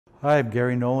Hi, I'm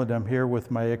Garry Noland. I'm here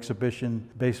with my exhibition,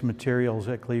 Base Materials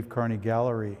at Cleve Carney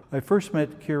Gallery. I first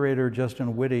met curator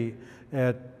Justin Whitty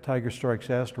at Tiger Strikes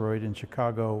Asteroid in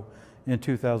Chicago in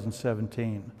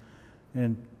 2017.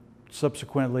 And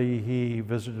subsequently, he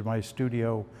visited my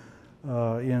studio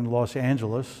in Los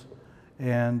Angeles,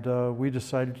 and we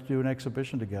decided to do an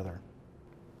exhibition together.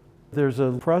 There's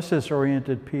a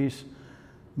process-oriented piece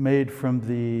made from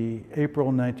the April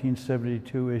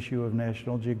 1972 issue of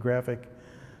National Geographic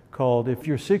called "If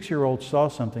Your 6-Year-Old Saw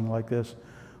Something Like This,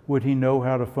 Would He Know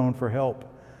How to Phone for Help?"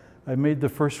 I made the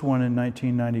first one in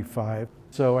 1995.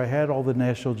 So I had all the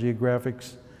National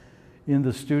Geographics in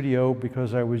the studio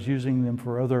because I was using them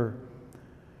for other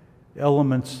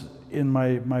elements in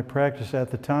my practice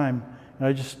at the time. And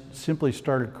I just simply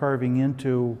started carving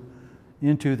into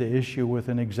the issue with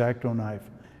an X-Acto knife.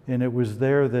 And it was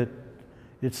there that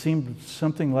it seemed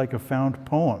something like a found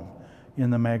poem in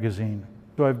the magazine.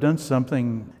 So I've done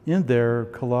something in there,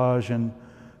 collage and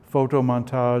photo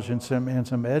montage and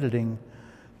some editing,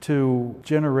 to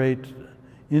generate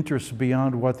interest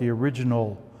beyond what the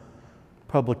original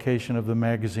publication of the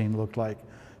magazine looked like.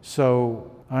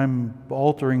 So I'm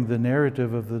altering the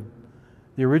narrative of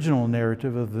the original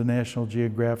narrative of the National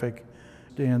Geographic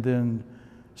and then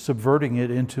subverting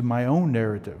it into my own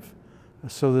narrative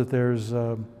so that there's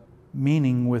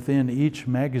meaning within each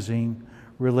magazine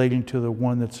relating to the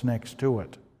one that's next to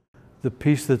it. The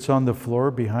piece that's on the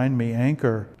floor behind me,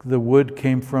 Anchor, the wood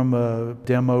came from a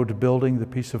demoed building. The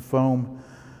piece of foam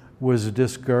was a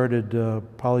discarded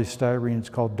polystyrene. It's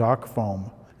called dock foam.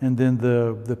 And then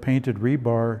the painted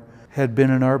rebar had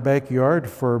been in our backyard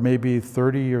for maybe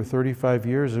 30 or 35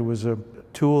 years. It was a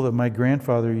tool that my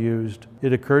grandfather used.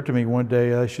 It occurred to me one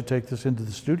day I should take this into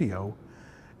the studio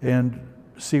and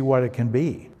see what it can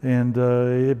be. And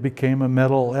it became a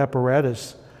metal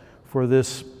apparatus for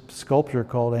this sculpture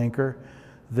called Anchor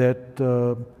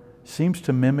that seems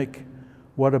to mimic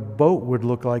what a boat would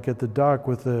look like at the dock,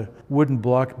 with the wooden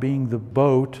block being the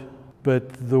boat, but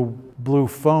the blue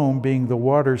foam being the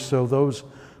water, so those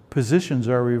positions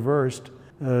are reversed.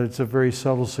 It's a very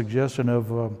subtle suggestion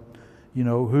of,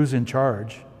 who's in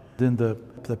charge. Then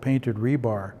the painted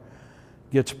rebar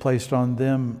gets placed on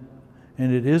them,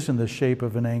 and it is in the shape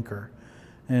of an anchor.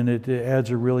 And it adds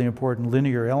a really important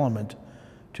linear element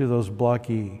to those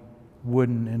blocky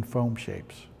wooden and foam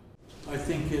shapes. I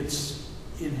think it's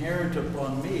inherent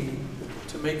upon me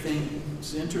to make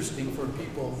things interesting for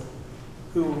people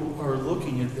who are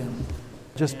looking at them.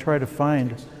 Just try to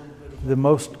find the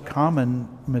most common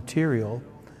material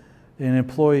and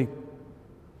employ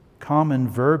common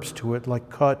verbs to it, like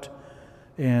cut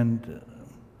and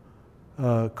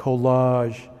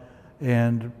collage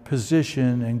and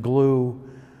position and glue,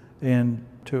 and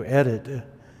to edit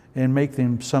and make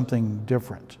them something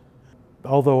different.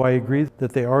 Although I agree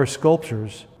that they are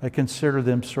sculptures, I consider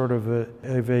them sort of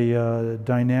a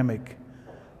dynamic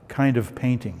kind of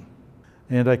painting.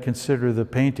 And I consider the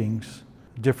paintings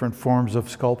different forms of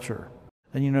sculpture.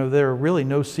 And there are really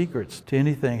no secrets to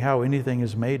anything, how anything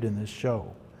is made in this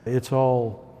show. It's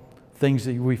all things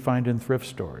that we find in thrift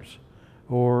stores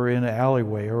or in an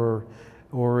alleyway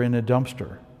or in a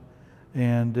dumpster.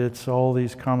 And it's all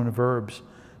these common verbs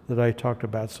that I talked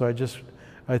about. So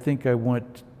I think I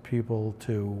want people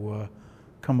to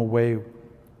come away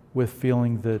with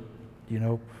feeling that,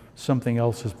 something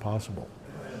else is possible.